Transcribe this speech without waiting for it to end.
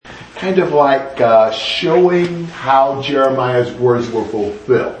kind of like showing how Jeremiah's words were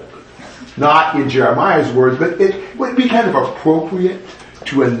fulfilled. Not in Jeremiah's words, but it would be kind of appropriate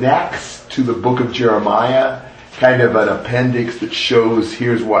to annex to the book of Jeremiah kind of an appendix that shows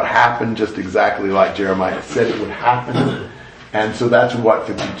here's what happened just exactly like Jeremiah said it would happen. And so that's what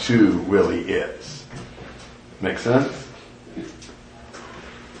 52 really is. Make sense?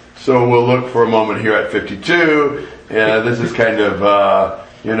 So we'll look for a moment here at 52. This is kind of,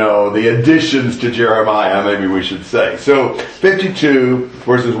 the additions to Jeremiah, maybe we should say. So 52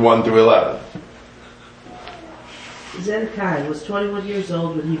 verses 1 through 11. Zedekiah was 21 years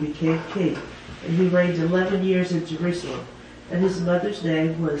old when he became king, and he reigned 11 years in Jerusalem. And his mother's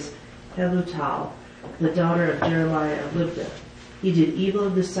name was Helutal, the daughter of Jeremiah of Libnah. He did evil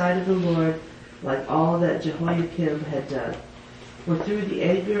in the sight of the Lord, like all that Jehoiakim had done. For through the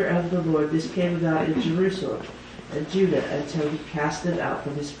anger of the Lord this came about in Jerusalem and Judah until he cast them out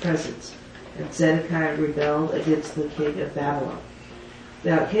from his presence. And Zedekiah rebelled against the king of Babylon.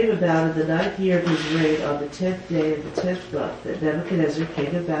 Now it came about in the 9th year of his reign, on the 10th day of the 10th month, that Nebuchadnezzar,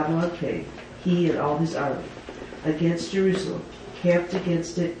 king of Babylon, came, he and all his army, against Jerusalem, camped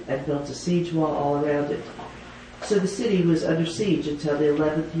against it, and built a siege wall all around it. So the city was under siege until the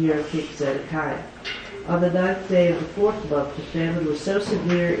 11th year of King Zedekiah. On the 9th day of the 4th month, the famine was so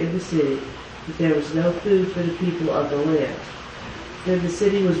severe in the city that there was no food for the people of the land. Then the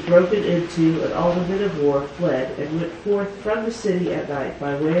city was broken into, and all the men of war fled, and went forth from the city at night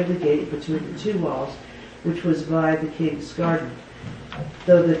by way of the gate between the two walls, which was by the king's garden,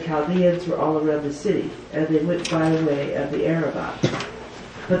 though the Chaldeans were all around the city, and they went by way of the Arabah.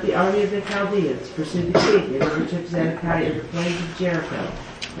 But the army of the Chaldeans pursued the king, and overtook Zedekiah in the plains of Jericho,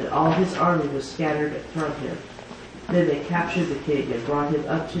 and all his army was scattered from him. Then they captured the king, and brought him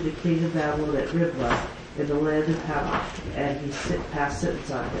up to the king of Babylon at Riblah, in the land of Hamath, and he passed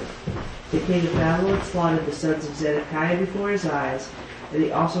sentence on him. The king of Babylon slaughtered the sons of Zedekiah before his eyes, and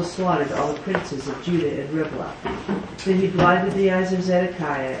he also slaughtered all the princes of Judah in Riblah. Then he blinded the eyes of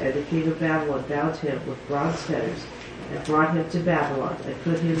Zedekiah, and the king of Babylon bound him with bronze fetters, and brought him to Babylon, and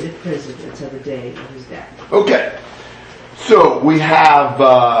put him in prison until the day of his death. Okay. So we have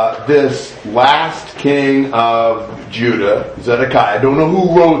this last king of Judah, Zedekiah. I don't know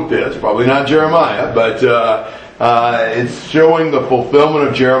who wrote this, probably not Jeremiah, but it's showing the fulfillment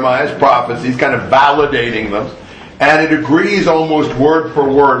of Jeremiah's prophecies, kind of validating them. And it agrees almost word for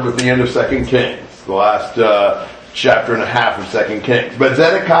word with the end of 2 Kings, the last chapter and a half of 2 Kings. But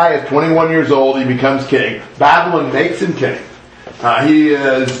Zedekiah is 21 years old, he becomes king. Babylon makes him king. He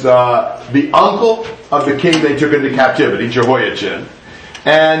is the uncle of the king they took into captivity, Jehoiachin.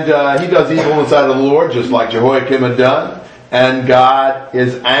 And he does evil in the sight of the Lord, just like Jehoiakim had done. And God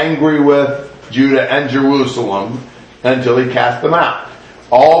is angry with Judah and Jerusalem until he cast them out.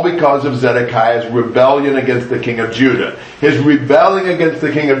 All because of Zedekiah's rebellion against the king of Judah. His rebelling against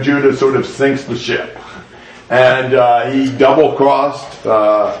the king of Judah sort of sinks the ship. And he double-crossed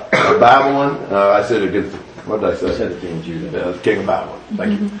Babylon. I said against... What did I say? I said the king of Judah. Yeah, the king of Babylon.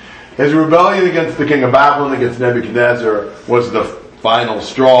 Thank you. His rebellion against the king of Babylon, against Nebuchadnezzar, was the final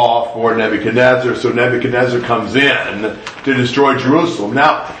straw for Nebuchadnezzar. So Nebuchadnezzar comes in to destroy Jerusalem.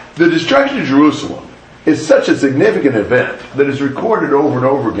 Now, the destruction of Jerusalem is such a significant event that is recorded over and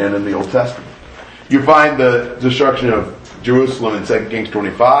over again in the Old Testament. You find the destruction of Jerusalem in 2 Kings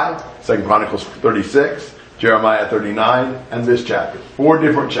 25, 2 Chronicles 36, Jeremiah 39, and this chapter. 4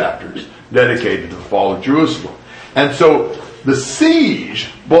 different chapters dedicated to the fall of Jerusalem. And so the siege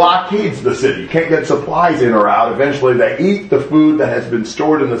blockades the city. You can't get supplies in or out. Eventually they eat the food that has been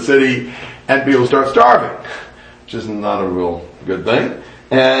stored in the city and people start starving, which is not a real good thing.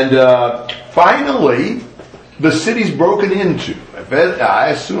 And finally, the city's broken into.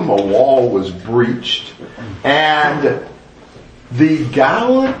 I assume a wall was breached. And the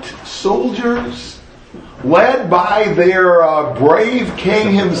gallant soldiers, led by their brave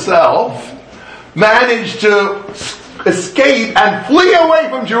king himself, managed to escape and flee away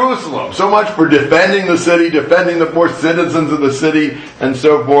from Jerusalem. So much for defending the city, defending the poor citizens of the city, and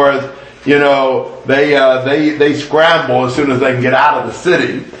so forth. You know, they scramble as soon as they can get out of the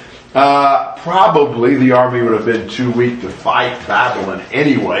city. Probably the army would have been too weak to fight Babylon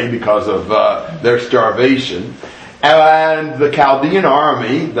anyway because of their starvation. And the Chaldean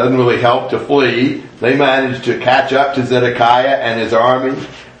army doesn't really help to flee. They managed to catch up to Zedekiah and his army.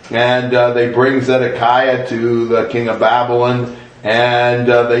 And they bring Zedekiah to the king of Babylon. And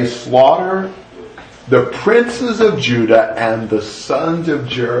they slaughter the princes of Judah and the sons of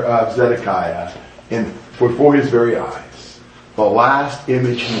Zedekiah before his very eyes. The last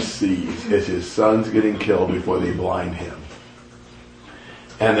image he sees is his sons getting killed before they blind him.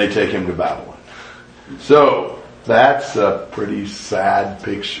 and they take him to Babylon. So that's a pretty sad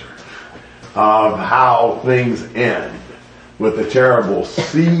picture of how things end, with the terrible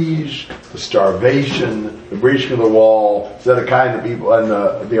siege, the starvation, the breaching of the wall. Zedekiah and the people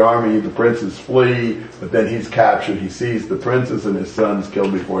and the army, the princes flee, but then he's captured. He sees the princes and his sons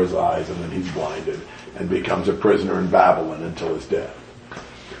killed before his eyes, and then he's blinded and becomes a prisoner in Babylon until his death.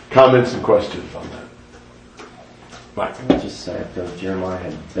 Comments and questions on that? Mike? I would just say, if Jeremiah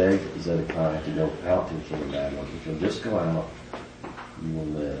had begged Zedekiah to go out to the king of Babylon, if you'll just go out, you will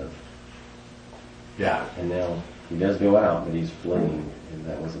live. Yeah. And now he does go out, but he's fleeing, and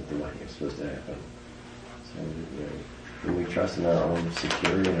that wasn't the way it was supposed to happen. So, when we trust in our own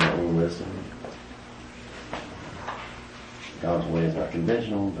security and our own wisdom, God's way is not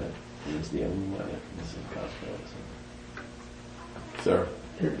conventional, but it is the only way. This is God's way. Sarah?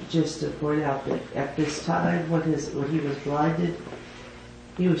 Just to point out that at this time, when he was blinded,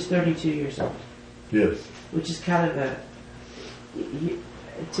 he was 32 years old. Yes. Which is kind of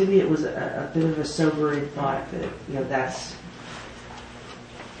to me, it was a bit of a sobering thought that, that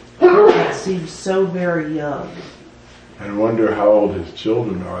seems so very young. And wonder how old his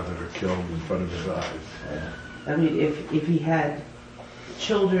children are that are killed in front of his eyes. I mean, if he had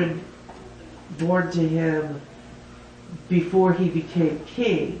children born to him before he became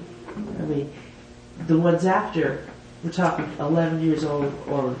king, I mean, the ones after, we're talking 11 years old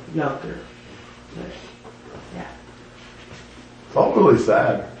or younger. But, yeah. It's all really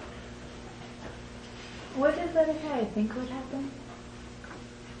sad. What does Zedekiah think would happen?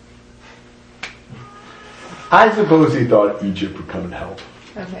 I suppose he thought Egypt would come and help.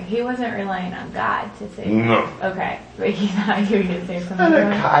 Okay, he wasn't relying on God to save him. No. Okay, but he thought you were going to say something.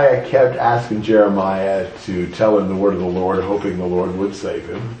 Zedekiah kept asking Jeremiah to tell him the word of the Lord, hoping the Lord would save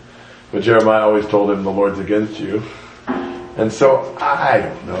him. But Jeremiah always told him, the Lord's against you. And so, I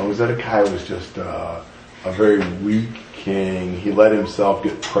don't know, Zedekiah was just a very weak king. He let himself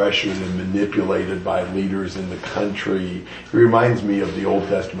get pressured and manipulated by leaders in the country. He reminds me of the Old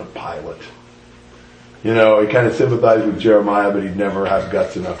Testament Pilate. You know, he kind of sympathized with Jeremiah, but he'd never have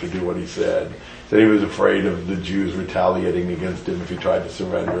guts enough to do what he said. Said he was afraid of the Jews retaliating against him if he tried to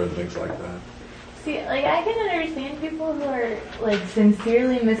surrender and things like that. See, I can understand people who are,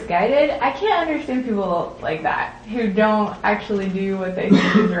 sincerely misguided. I can't understand people like that, who don't actually do what they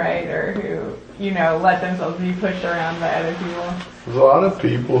think is right, or who, let themselves be pushed around by other people. There's a lot of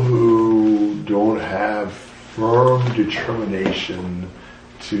people who don't have firm determination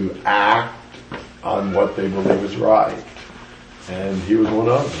to act on what they believe is right. And he was one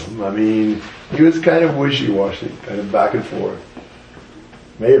of them. I mean, he was kind of wishy-washy, kind of back and forth.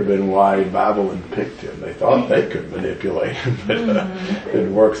 May have been why Babylon picked him. They thought they could manipulate him, but it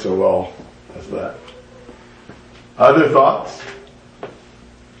didn't work so well as that. Other thoughts?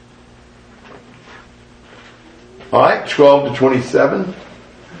 All right, 12 to 27.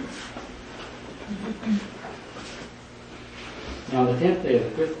 Now on the 10th day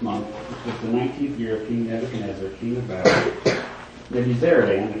of the 5th month, which was the 19th year of King Nebuchadnezzar, king of Babylon,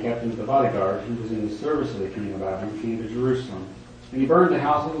 Nebuzaradan, the captain of the bodyguard, who was in the service of the king of Babylon, came to Jerusalem. And he burned the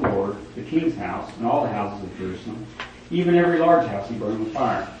house of the Lord, the king's house, and all the houses of Jerusalem. Even every large house he burned with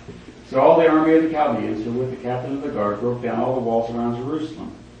fire. So all the army of the Chaldeans, who were with the captain of the guard, broke down all the walls around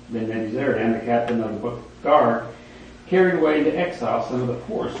Jerusalem. Then Nebuzaradan, the captain of the guard, carried away into exile some of the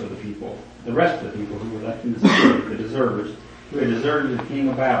poorest of the people, the rest of the people who were left in the city, the deserters, who had deserted the king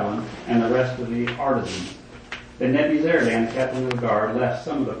of Babylon, and the rest of the artisans. Then Nebuzaradan, the captain of the guard, left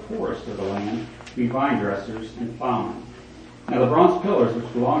some of the poorest of the land to be vine dressers and plowmen. Now the bronze pillars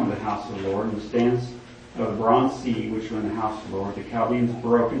which belonged to the house of the Lord, and the stands of the bronze sea which were in the house of the Lord, the Chaldeans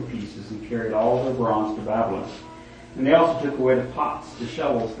broke in pieces and carried all their bronze to Babylon. And they also took away the pots, the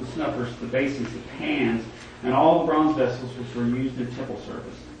shovels, the snuffers, the basins, the pans, and all the bronze vessels which were used in temple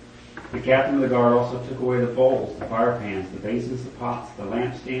service. The captain of the guard also took away the bowls, the fire pans, the basins, the pots, the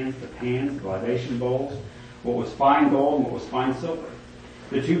lampstands, the pans, the libation bowls, what was fine gold and what was fine silver.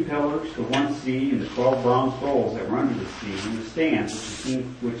 The 2 pillars, the 1 sea, and the 12 bronze bowls that were under the sea, and the stands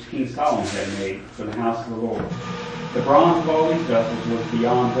which King Solomon had made for the house of the Lord. The bronze of all these vessels was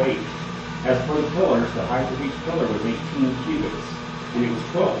beyond weight. As for the pillars, the height of each pillar was 18 cubits, and it was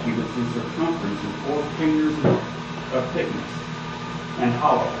 12 cubits in circumference and 4 fingers of thickness, and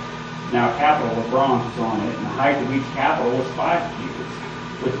hollow. Now a capital of bronze was on it, and the height of each capital was 5 cubits,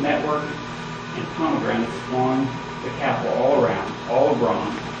 with network and pomegranates on the capital all around, all of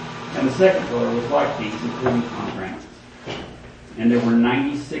bronze. And the second pillar was like these, including pomegranates. And there were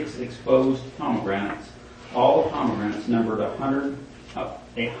 96 exposed pomegranates. All the pomegranates numbered 100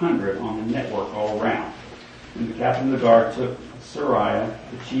 on the network all around. And the captain of the guard took Sariah,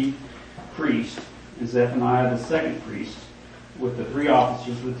 the chief priest, and Zephaniah, the second priest, with the 3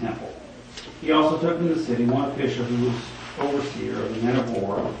 officers of the temple. He also took from the city 1 official who was overseer of the men of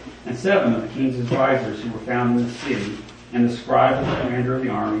war, and 7 of the king's advisors who were found in the city, and the scribe of the commander of the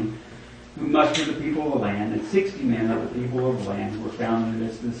army, who mustered the people of the land, and 60 men of the people of the land who were found in the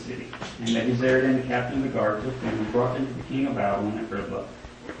midst of the city. And Nebuzaradan, the captain of the guard, took them and brought them to the king of Babylon at Riblah.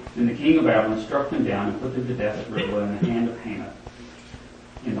 And the king of Babylon struck them down and put them to death at Riblah in the hand of Hamath,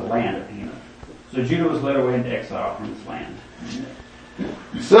 in the land of Hamath. So Judah was led away into exile from its land.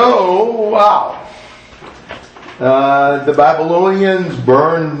 So, wow. The Babylonians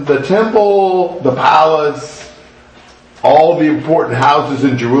burned the temple, the palace, all the important houses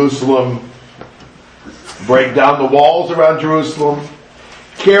in Jerusalem, break down the walls around Jerusalem,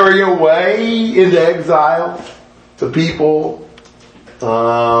 carry away into exile the people,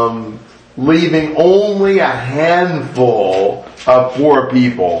 leaving only a handful of poor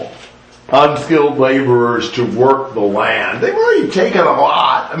people, unskilled laborers to work the land. They've already taken a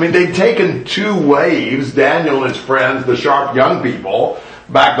lot. I mean, they'd taken 2 waves, Daniel and his friends, the sharp young people,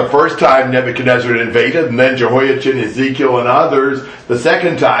 back the first time Nebuchadnezzar invaded, and then Jehoiachin, Ezekiel, and others the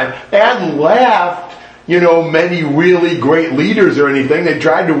second time. They hadn't left, many really great leaders or anything. They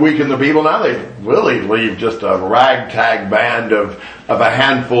tried to weaken the people. Now they really leave just a ragtag band of a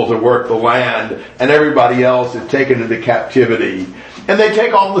handful to work the land, and everybody else is taken into captivity. And they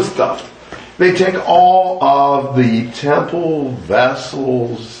take all the stuff. They take all of the temple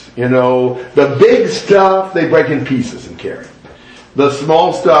vessels, the big stuff they break in pieces and carry. The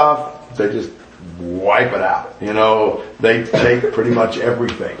small stuff, they just wipe it out. They take pretty much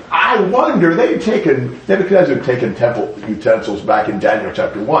everything. I wonder, Nebuchadnezzar had taken temple utensils back in Daniel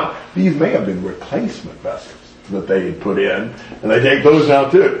chapter 1. These may have been replacement vessels that they had put in, and they take those now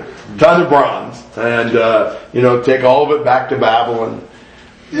too. Tons of bronze, and take all of it back to Babylon.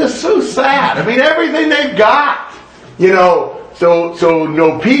 It's so sad. I mean, everything they've got, so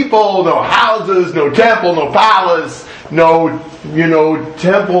no people, no houses, no temple, no palace, no,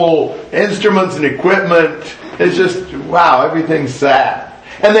 temple instruments and equipment. It's just, wow, everything's sad.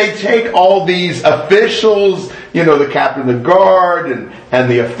 And they take all these officials, the captain of the guard and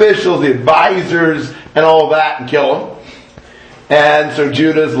the officials, the advisors, and all that, and kill them. And so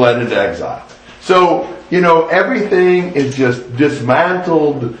Judah's led into exile. So, everything is just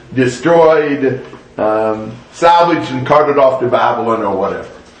dismantled, destroyed, salvaged and carted off to Babylon or whatever.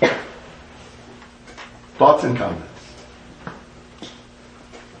 Thoughts and comments?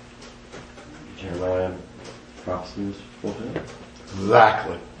 Jeremiah prophecy was fulfilled.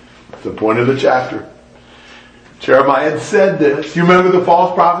 Exactly. It's the point of the chapter. Jeremiah had said this. You remember the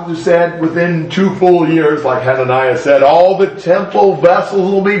false prophet who said within 2 full years, like Hananiah said, all the temple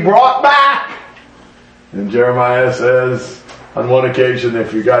vessels will be brought back. And Jeremiah says, on one occasion,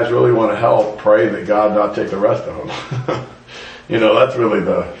 if you guys really want to help, pray that God not take the rest of them. That's really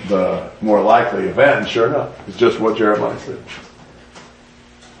the more likely event. And sure enough, it's just what Jeremiah said.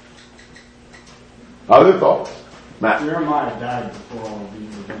 Other thoughts? Matt? Jeremiah died before all of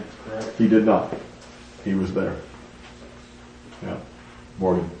these events, correct? He did not. He was there. Yeah.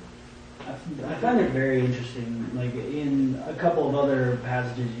 Morgan. I find it very interesting. Like in a couple of other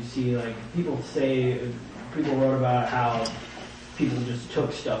passages, you see like people wrote about how people just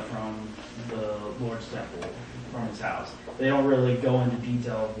took stuff from the Lord's temple, from his house. They don't really go into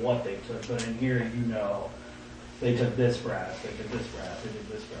detail of what they took, but in here, they took this brass, they took this brass, they took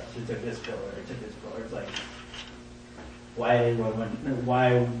this brass, they took this pillar, they took this pillar. It's like,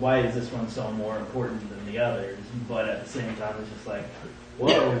 why is this one so more important than the others? But at the same time, it's just like,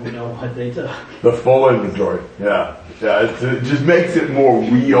 whoa, we know what they took. The full inventory. Yeah. It just makes it more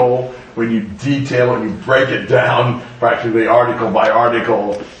real when you detail and you break it down practically article by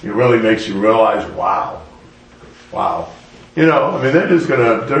article. It really makes you realize, wow. They're just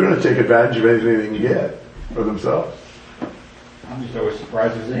gonna take advantage of anything they can get for themselves. I'm just always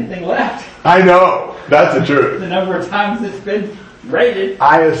surprised there's anything left. I know. That's the truth. The number of times it's been raided.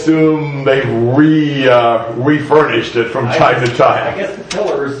 I assume they've refurnished it from time to time. I guess the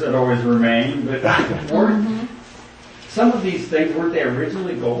pillars that always remain, but some of these things, weren't they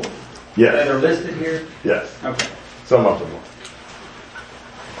originally gold? Yes. That are listed here? Yes. Okay. Some of them.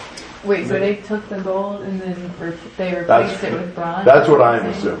 Wait, so they took the gold and then they replaced it with bronze? That's what I'm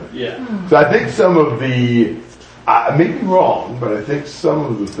assuming. Yeah. So I think some of the, I may be wrong, but I think some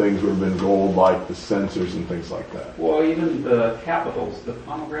of the things would have been gold, like the censers and things like that. Well, even the capitals, the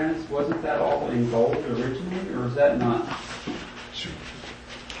pomegranates, wasn't that all in gold originally, or is that not?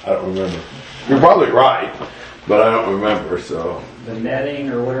 I don't remember. You're probably right, but I don't remember, so. The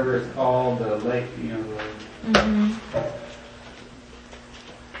netting or whatever it's called, the lake,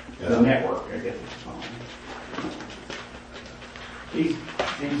 The network, I guess it's called. These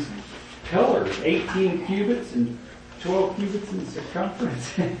pillars, 18 cubits and 12 cubits in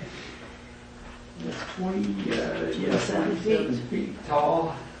circumference. That's 27 feet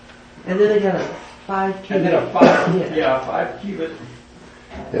tall. And then they got a 5 cubit. And then a 5 cubit.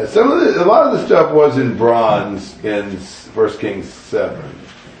 Yeah, a lot of the stuff was in bronze in 1 Kings 7.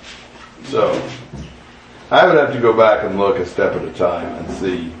 So I would have to go back and look a step at a time and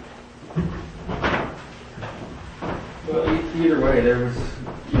see. Well, either way, there was,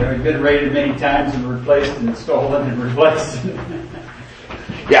 it'd been raided many times and replaced and stolen and replaced.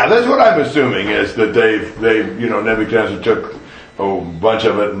 Yeah, that's what I'm assuming is that they Nebuchadnezzar took a bunch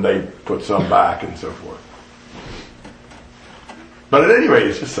of it and they put some back and so forth. But at any rate,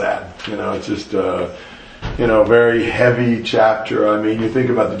 it's just sad. It's just very heavy chapter. I mean, you think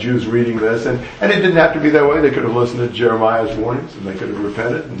about the Jews reading this, and it didn't have to be that way. They could have listened to Jeremiah's warnings, and they could have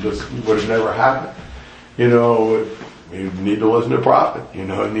repented, and this would have never happened. You need to listen to a prophet. You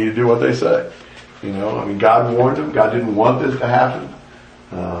need to do what they say. God warned them. God didn't want this to happen.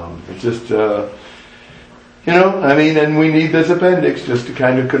 It's just, and we need this appendix just to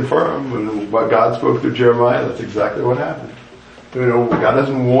kind of confirm what God spoke through Jeremiah. That's exactly what happened. God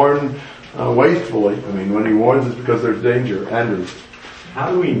doesn't warn wastefully. When He warns, it's because there's danger. Andrew.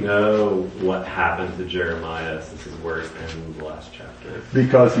 How do we know what happened to Jeremiah since his words in the last chapter?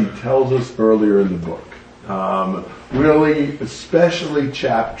 Because he tells us earlier in the book. Really, especially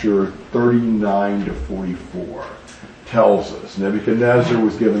chapter 39 to 44 tells us Nebuchadnezzar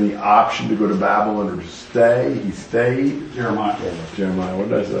was given the option to go to Babylon or to stay. He stayed. Jeremiah, what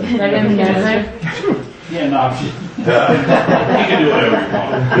did I say? Nebuchadnezzar. Yeah, an option. You can do whatever you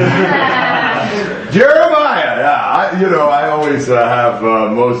want. Jeremiah, yeah. I always have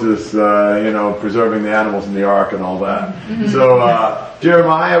Moses, preserving the animals in the ark and all that. So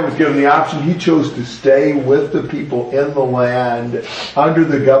Jeremiah was given the option. He chose to stay with the people in the land under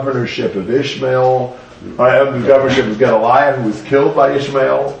the governorship of Ishmael, under the governorship of Gedaliah, who was killed by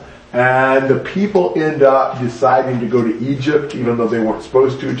Ishmael. And the people end up deciding to go to Egypt, even though they weren't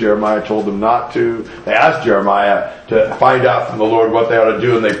supposed to. Jeremiah told them not to. They asked Jeremiah to find out from the Lord what they ought to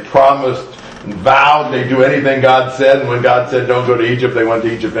do, and they promised and vowed they'd do anything God said. And when God said don't go to Egypt, they went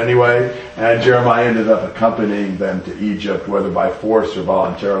to Egypt anyway. And Jeremiah ended up accompanying them to Egypt, whether by force or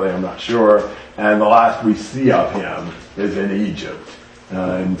voluntarily, I'm not sure. And the last we see of him is in Egypt,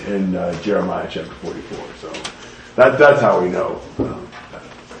 in Jeremiah chapter 44. So that's how we know.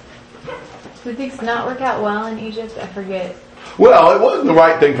 Did things not work out well in Egypt? I forget. Well, it wasn't the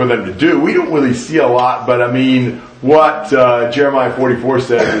right thing for them to do. We don't really see a lot, but what Jeremiah 44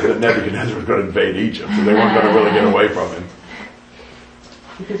 says is that Nebuchadnezzar was going to invade Egypt, so they weren't going to really get away from him.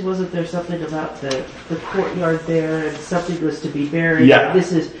 Because wasn't there something about the courtyard there, and something was to be buried? Yeah.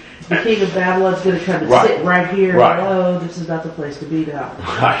 This is the king of Babylon's going to come and sit right here. Right. Oh, this is not the place to be now.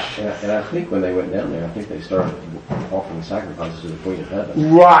 Right. And I think when they went down there, I think they started offering sacrifices to the Queen of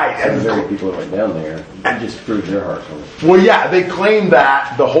Heaven. Right. So the very people that went down there, and just proved their hearts on it. Well, yeah, they claimed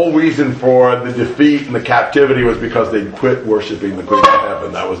that the whole reason for the defeat and the captivity was because they quit worshiping the Queen of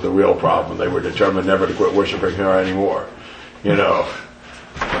Heaven. That was the real problem. They were determined never to quit worshiping her anymore.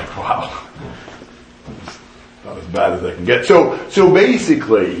 Wow. Not as bad as they can get. So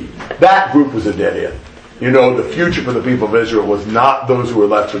basically, that group was a dead end. The future for the people of Israel was not those who were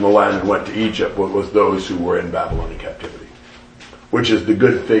left in the land and went to Egypt, but was those who were in Babylonian captivity, which is the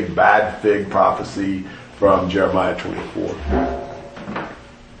good fig, bad fig prophecy from Jeremiah 24.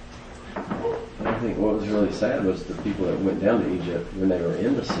 I think what was really sad was the people that went down to Egypt when they were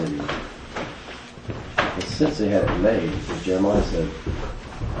in the city. And since they had it made, as Jeremiah said,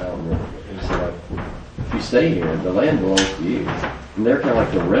 I don't remember, he said, if you stay here, the land belongs to you. And they're kind of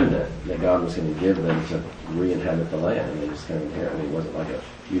like the remnant that God was going to give them to re-inhabit the land. And they just kind of inherit. It wasn't like a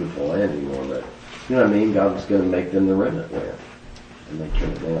beautiful land anymore, but you know what I mean? God was going to make them the remnant land. And they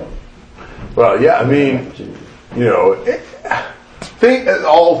turned it down. Well, yeah, think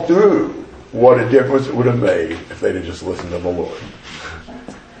all through what a difference it would have made if they'd have just listened to the Lord.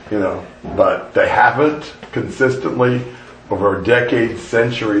 But they haven't consistently over decades,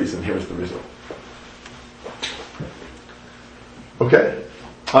 centuries, and here's the result. Okay.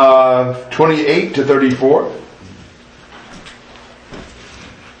 28 to 34.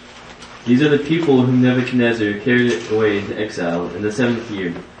 These are the people whom Nebuchadnezzar carried away into exile in the 7th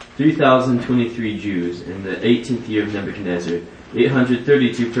year, 3,023 Jews. In the 18th year of Nebuchadnezzar,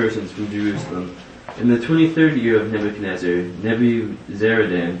 832 persons from Jerusalem. In the 23rd year of Nebuchadnezzar,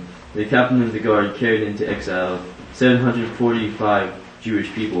 Nebuzaradan, the captain of the guard, carried into exile 745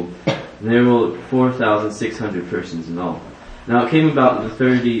 Jewish people, and there were 4,600 persons in all. Now it came about in the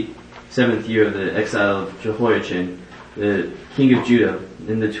 37th year of the exile of Jehoiachin, the king of Judah,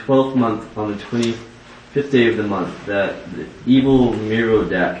 in the 12th month, on the 25th day of the month, that the evil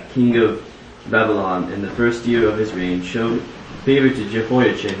Merodach, king of Babylon, in the first year of his reign, showed favor to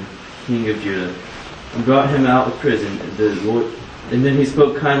Jehoiachin, king of Judah, and brought him out of prison. And then he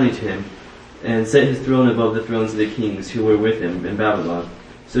spoke kindly to him, and set his throne above the thrones of the kings who were with him in Babylon.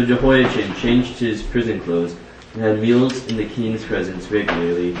 So Jehoiachin changed his prison clothes, and had meals in the king's presence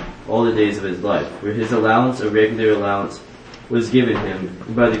regularly all the days of his life, where his allowance, a regular allowance, was given him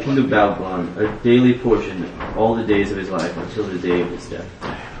by the king of Babylon, a daily portion all the days of his life until the day of his death.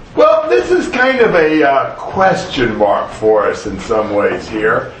 Well, this is kind of a question mark for us in some ways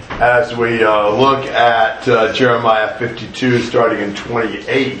here as we look at Jeremiah 52 starting in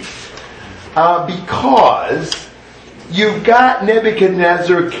 28. Because you've got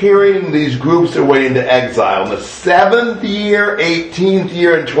Nebuchadnezzar carrying these groups away into exile in the 7th year, 18th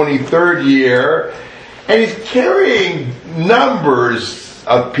year, and 23rd year, and he's carrying numbers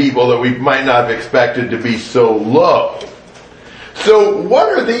of people that we might not have expected to be so low. So what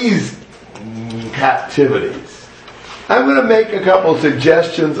are these captivities? I'm going to make a couple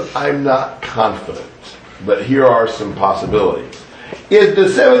suggestions. I'm not confident, but here are some possibilities. Is the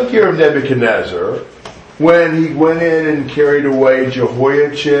 7th year of Nebuchadnezzar when he went in and carried away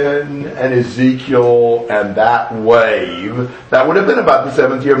Jehoiachin and Ezekiel and that wave? That would have been about the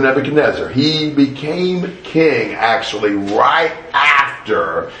 7th year of Nebuchadnezzar. He became king actually right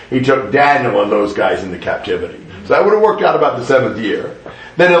after he took Daniel and those guys into captivity. So that would have worked out about the 7th year.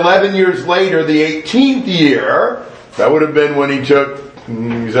 Then 11 years later, the 18th year, that would have been when he took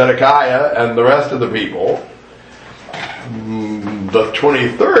Zedekiah and the rest of the people. The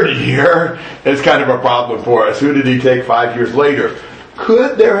 23rd year is kind of a problem for us. Who did he take 5 years later?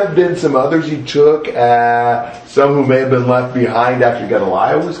 Could there have been some others he took, some who may have been left behind after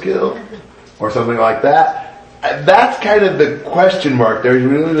Gedaliah was killed? Or something like that? That's kind of the question mark there. You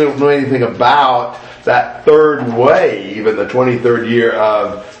really don't know anything about that third wave in the 23rd year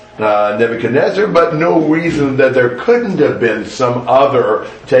of Nebuchadnezzar, but no reason that there couldn't have been some other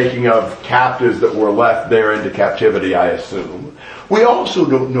taking of captives that were left there into captivity, I assume. We also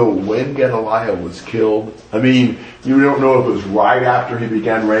don't know when Gedaliah was killed. I mean, you don't know if it was right after he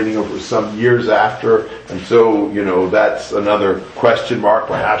began reigning or some years after, and so, that's another question mark.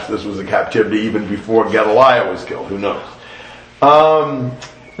 Perhaps this was a captivity even before Gedaliah was killed. Who knows?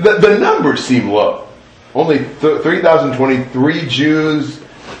 The numbers seem low. Only 3,023 Jews.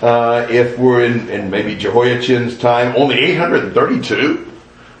 If we're in maybe Jehoiachin's time, only 832.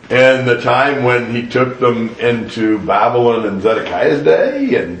 And the time when he took them into Babylon in Zedekiah's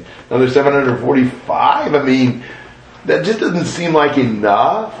day, and another 745. I mean, that just doesn't seem like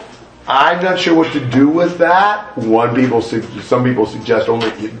enough. I'm not sure what to do with that. Some people suggest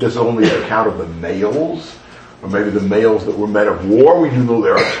this only account of the males, or maybe the males that were men of war. We do know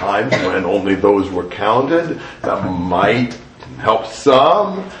there are times when only those were counted. That might help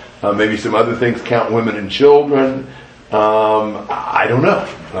some. Maybe some other things count women and children. I don't know.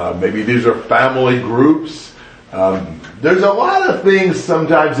 Maybe these are family groups. There's a lot of things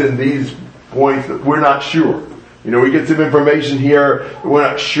sometimes in these points that we're not sure. We get some information here, but we're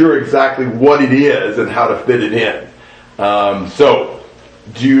not sure exactly what it is and how to fit it in. So,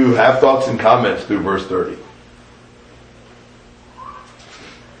 do you have thoughts and comments through verse 30?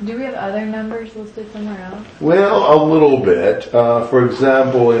 Do we have other numbers listed somewhere else? Well, a little bit. For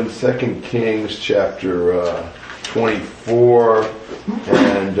example, in 2 Kings chapter 24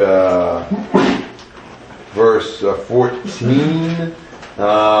 and verse 14,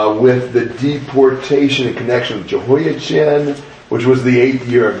 with the deportation in connection with Jehoiachin, which was the 8th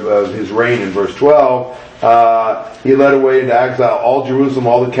year of his reign in verse 12, he led away into exile all Jerusalem,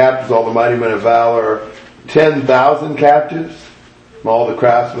 all the captives, all the mighty men of valor, 10,000 captives. All the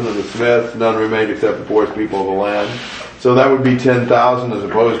craftsmen and the smiths, none remained except the poorest people of the land. So that would be 10,000 as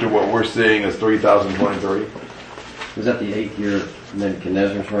opposed to what we're seeing as 3,023. Was that the 8th year of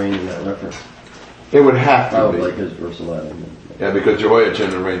Nebuchadnezzar's reign in that reference? It would have to Probably be. because verse 11. Yeah, because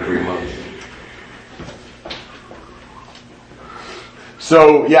Jehoiachin had reigned 3 months.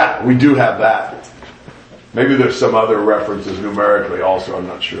 So, yeah, we do have that. Maybe there's some other references numerically also, I'm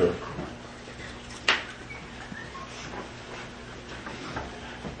not sure.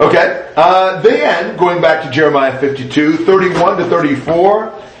 Okay, then, going back to Jeremiah 52, 31 to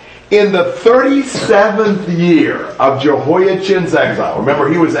 34, in the 37th year of Jehoiachin's exile, remember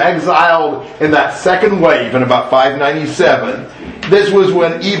he was exiled in that second wave in about 597, this was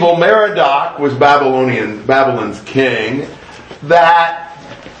when evil Merodach was Babylon's king, that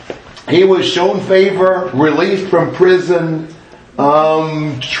He was shown favor, released from prison,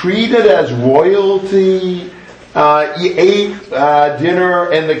 treated as royalty. He ate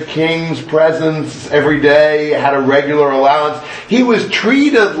dinner in the king's presence every day, had a regular allowance. He was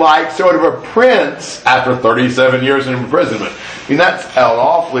treated like sort of a prince after 37 years in imprisonment. I mean, that's an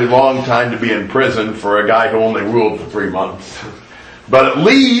awfully long time to be in prison for a guy who only ruled for 3 months. But at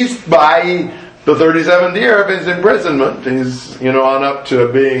least by the 37th year of his imprisonment, he's, on up to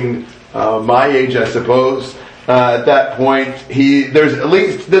being my age, I suppose. At that point, there's at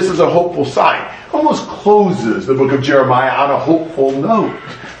least, this is a hopeful sign. Almost closes the book of Jeremiah on a hopeful note.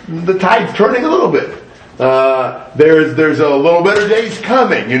 The tide's turning a little bit. There's a little better days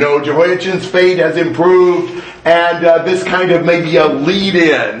coming. Jehoiachin's fate has improved, and this kind of may be a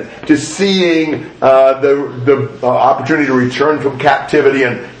lead-in to seeing the opportunity to return from captivity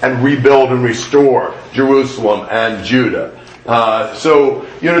and rebuild and restore Jerusalem and Judah. So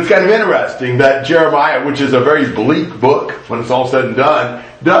it's kind of interesting that Jeremiah, which is a very bleak book when it's all said and done,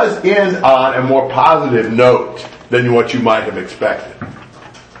 does end on a more positive note than what you might have expected.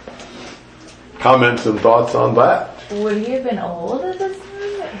 Comments and thoughts on that? Would he have been old at this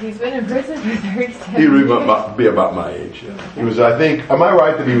time? He's been in prison for 37 He years. would be about my age. Yeah. He was, I think, am I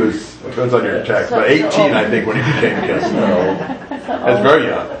right that he was, depends on your text, but 18, I think, when he became king. That's very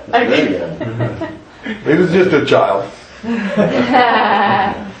young. Very young. He was just a child.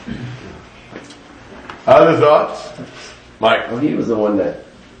 Other thoughts? Mike? Well, he was the one that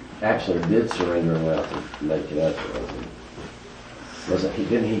actually did surrender and went out to Nebuchadnezzar, wasn't he?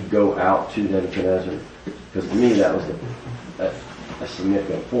 Didn't he go out to Nebuchadnezzar? Because to me that was a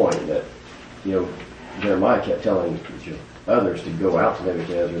significant point that, Jeremiah kept telling others to go out to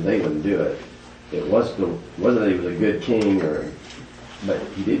Nebuchadnezzar, they wouldn't do it. It was whether he was a good king but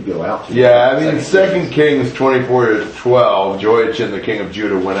he did go out to Yeah, I mean, 2 Kings 24:12, Jehoiachin, the king of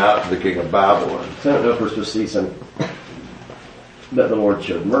Judah, went out to the king of Babylon. So I don't know if we're supposed to see that the Lord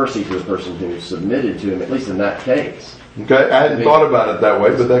showed mercy to the person who submitted to him, at least in that case. Okay, I hadn't thought about it that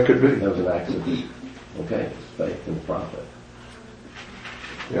way, but that could be. That was an act of, faith in the prophet.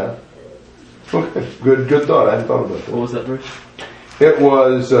 Yeah. Okay, good thought. I hadn't thought about that. What was that verse? It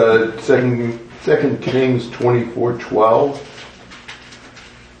was 2 Kings 24:12.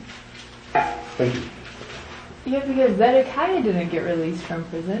 Thank you. Yeah, because Zedekiah didn't get released from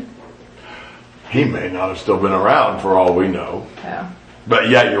prison. He may not have still been around for all we know. Oh. But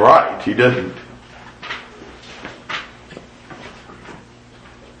yeah, you're right. He didn't.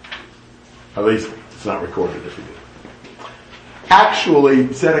 At least it's not recorded if he did.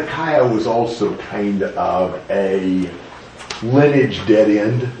 Actually, Zedekiah was also kind of a lineage dead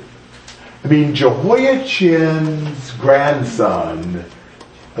end. I mean, Jehoiachin's grandson,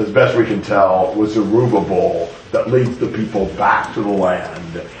 as best we can tell, was Zerubbabel that leads the people back to the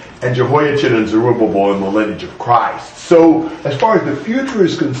land. And Jehoiachin and Zerubbabel in the lineage of Christ. So, as far as the future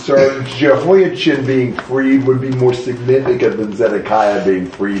is concerned, Jehoiachin being freed would be more significant than Zedekiah being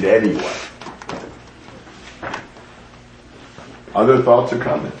freed anyway. Other thoughts or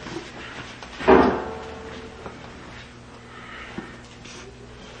comments?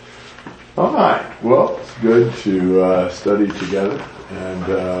 All right. Well, it's good to study together.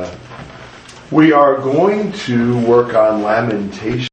 And we are going to work on Lamentation.